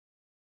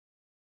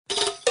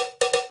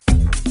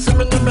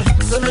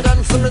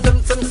Hi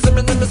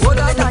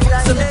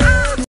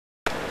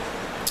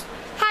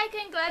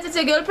Kinklets, it's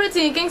your girl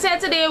Pretty Kings here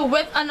today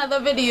with another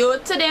video.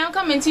 Today I'm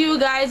coming to you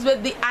guys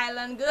with the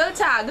Island Girl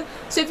tag.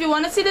 So if you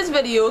want to see this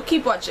video,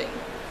 keep watching.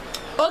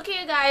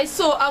 Okay guys,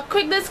 so a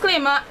quick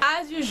disclaimer,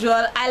 as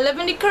usual, I live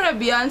in the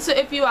Caribbean, so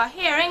if you are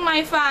hearing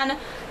my fan,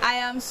 I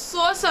am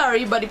so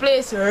sorry, but the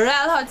place is real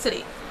hot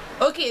today.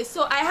 Okay,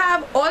 so I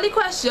have all the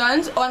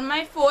questions on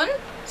my phone,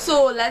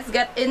 so let's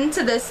get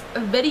into this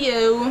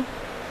video.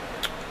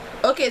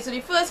 Okay, so the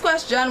first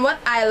question, what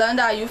island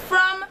are you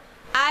from?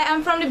 I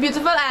am from the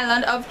beautiful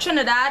island of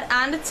Trinidad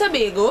and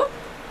Tobago.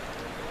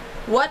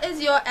 What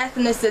is your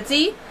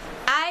ethnicity?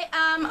 I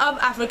am of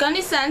African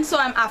descent, so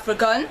I'm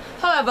African.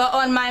 However,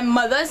 on my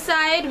mother's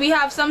side, we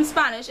have some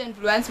Spanish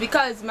influence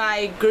because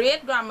my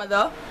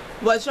great-grandmother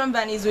was from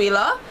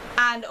Venezuela.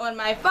 And on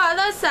my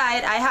father's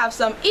side, I have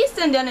some East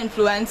Indian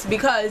influence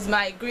because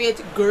my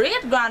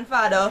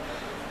great-great-grandfather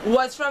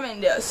was from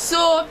India.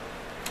 So,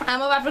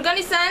 I'm of African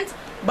descent,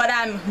 but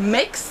I'm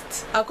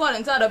mixed,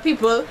 according to other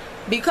people,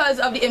 because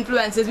of the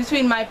influences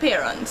between my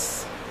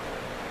parents.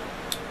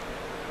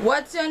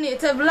 What's your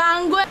native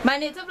language? My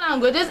native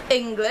language is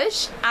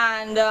English,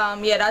 and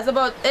yeah, that's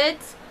about it.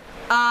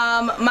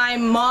 My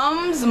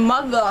mom's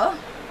mother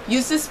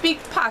used to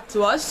speak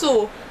Patois,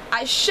 so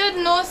I should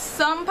know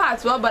some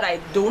Patois, but I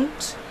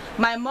don't.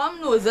 My mom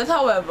knows it,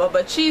 however,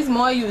 but she's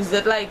more used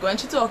it like when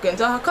she's talking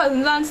to her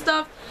cousins and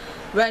stuff,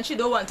 when she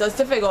don't want us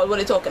to figure out what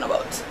they're talking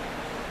about.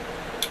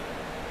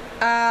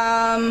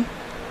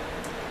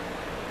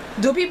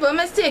 Do people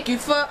mistake you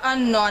for a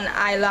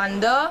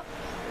non-islander?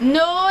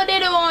 No, they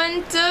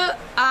don't,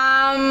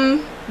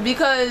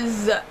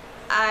 because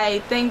I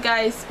think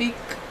I speak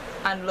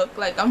and look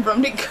like I'm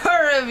from the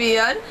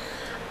Caribbean.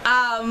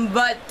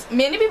 But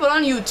many people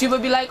on YouTube will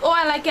be like, oh,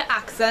 I like your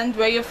accent,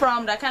 where you're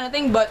from, that kind of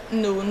thing. But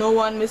no, no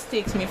one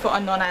mistakes me for a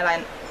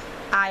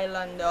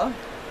non-islander.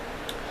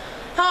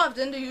 How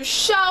often do you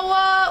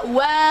shower?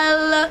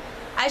 Well,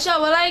 I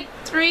shower like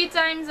 3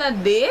 times a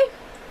day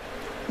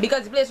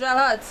because the place is real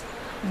hot.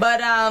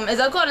 But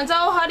it's according to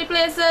how hot the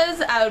place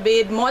is, I'll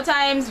bathe more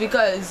times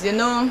because, you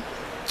know,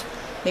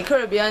 the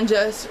Caribbean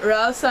just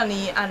real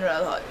sunny and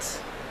real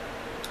hot.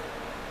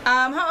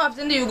 How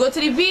often do you go to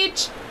the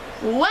beach?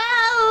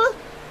 Well,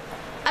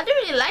 I don't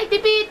really like the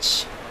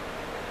beach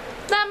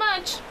that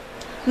much.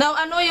 Now,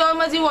 I know you all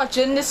must be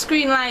watching the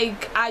screen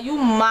like, are you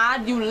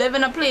mad? You live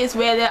in a place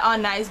where there are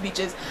nice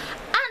beaches.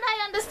 And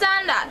I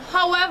understand that.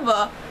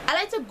 However, I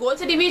like to go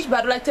to the beach,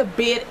 but I like to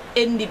bathe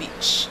in the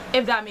beach,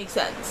 if that makes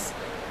sense.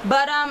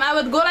 But I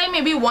would go like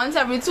maybe once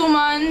every 2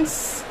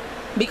 months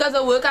because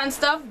of work and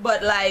stuff.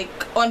 But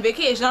like on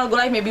vacation, I'll go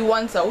like maybe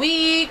once a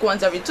week,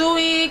 once every 2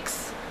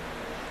 weeks.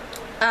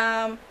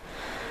 Are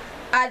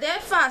there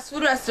fast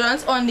food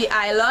restaurants on the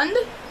island?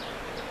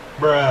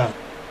 Bruh.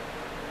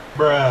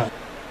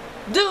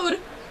 Dude,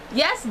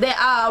 yes there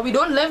are. We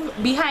don't live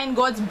behind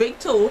God's big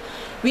toe.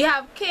 We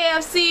have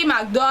KFC,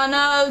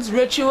 McDonald's,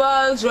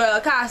 Rituals, Royal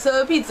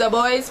Castle, Pizza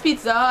Boys,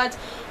 Pizza Hut,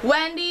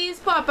 Wendy's,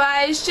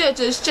 Popeyes,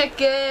 Church's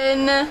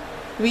Chicken.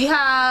 We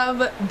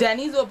have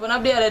Denny's open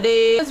up the other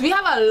day. We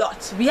have a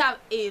lot. We have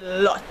a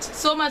lot.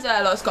 So much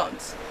that I lost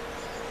count.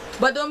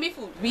 But don't be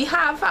fooled. We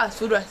have fast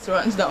food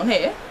restaurants down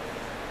here.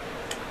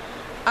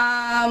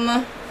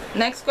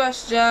 Next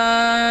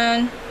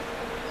question.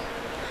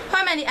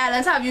 How many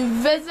islands have you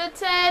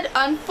visited?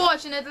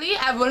 Unfortunately,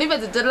 I've only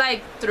visited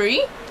like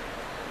 3.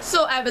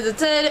 So I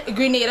visited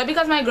Grenada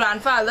because my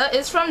grandfather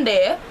is from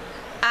there,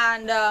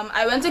 and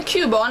I went to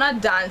Cuba on a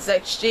dance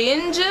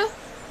exchange,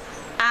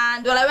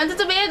 and well, I went to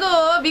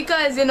Tobago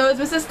because, you know, it's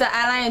my sister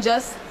island. You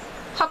just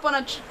hop on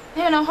a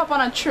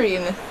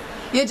train.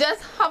 You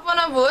just hop on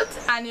a boat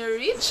and you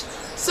reach.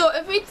 So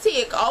if we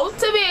take out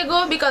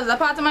Tobago because it's a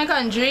part of my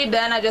country,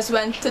 then I just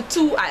went to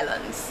 2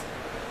 islands.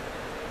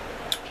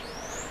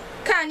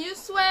 Can you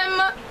swim?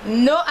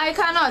 No, I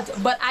cannot,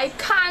 but I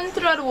can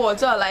tread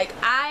water. Like,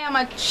 I am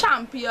a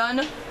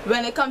champion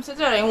when it comes to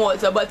treading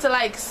water, but to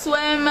like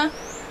swim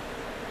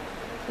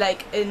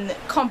like in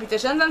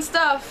competitions and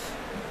stuff,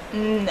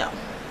 no.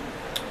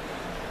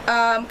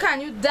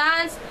 Can you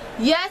dance?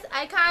 Yes,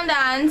 I can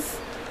dance.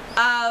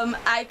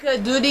 I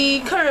could do the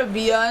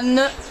Caribbean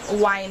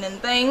whining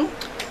thing,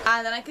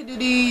 and then I could do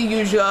the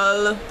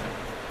usual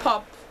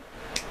pop,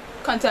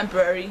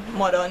 contemporary,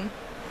 modern,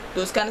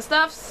 those kind of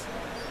stuffs.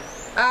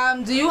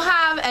 Do you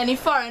have any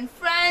foreign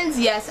friends?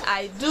 Yes,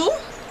 I do.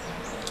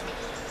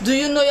 Do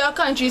you know your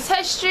country's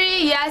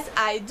history? Yes,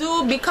 I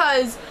do,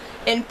 because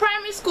in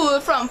primary school,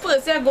 from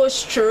first year go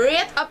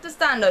straight up to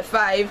standard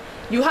 5,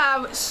 you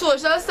have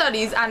social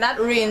studies, and that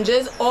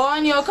ranges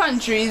on your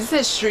country's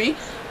history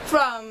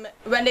from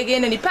when they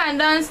gained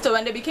independence to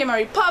when they became a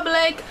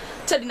republic,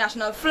 to the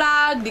national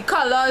flag, the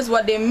colors,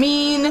 what they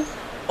mean,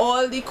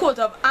 all the coat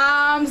of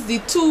arms, the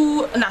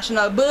 2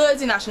 national birds,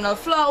 the national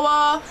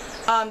flower,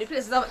 the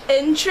places of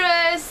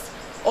interest,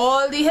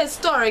 all the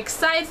historic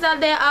sites that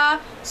there are.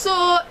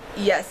 So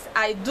yes,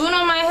 I do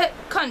know my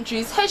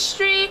country's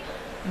history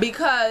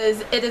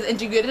because it is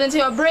integrated into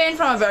your brain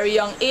from a very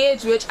young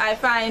age, which I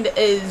find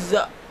is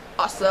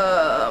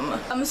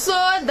awesome. So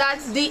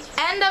that's the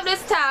end of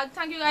this tag.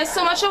 Thank you guys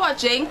so much for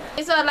watching.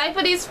 So I'd like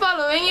for these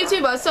following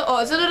YouTubers to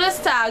also do this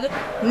tag: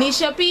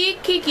 Nisha P,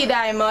 Kiki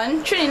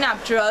Diamond, Trini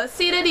Natural,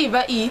 C the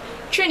Diva E,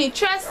 Trini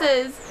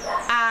Tresses,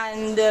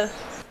 and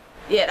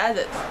yeah, that's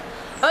it.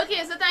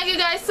 Okay, so thank you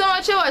guys so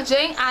much for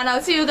watching, and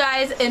I'll see you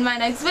guys in my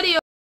next video.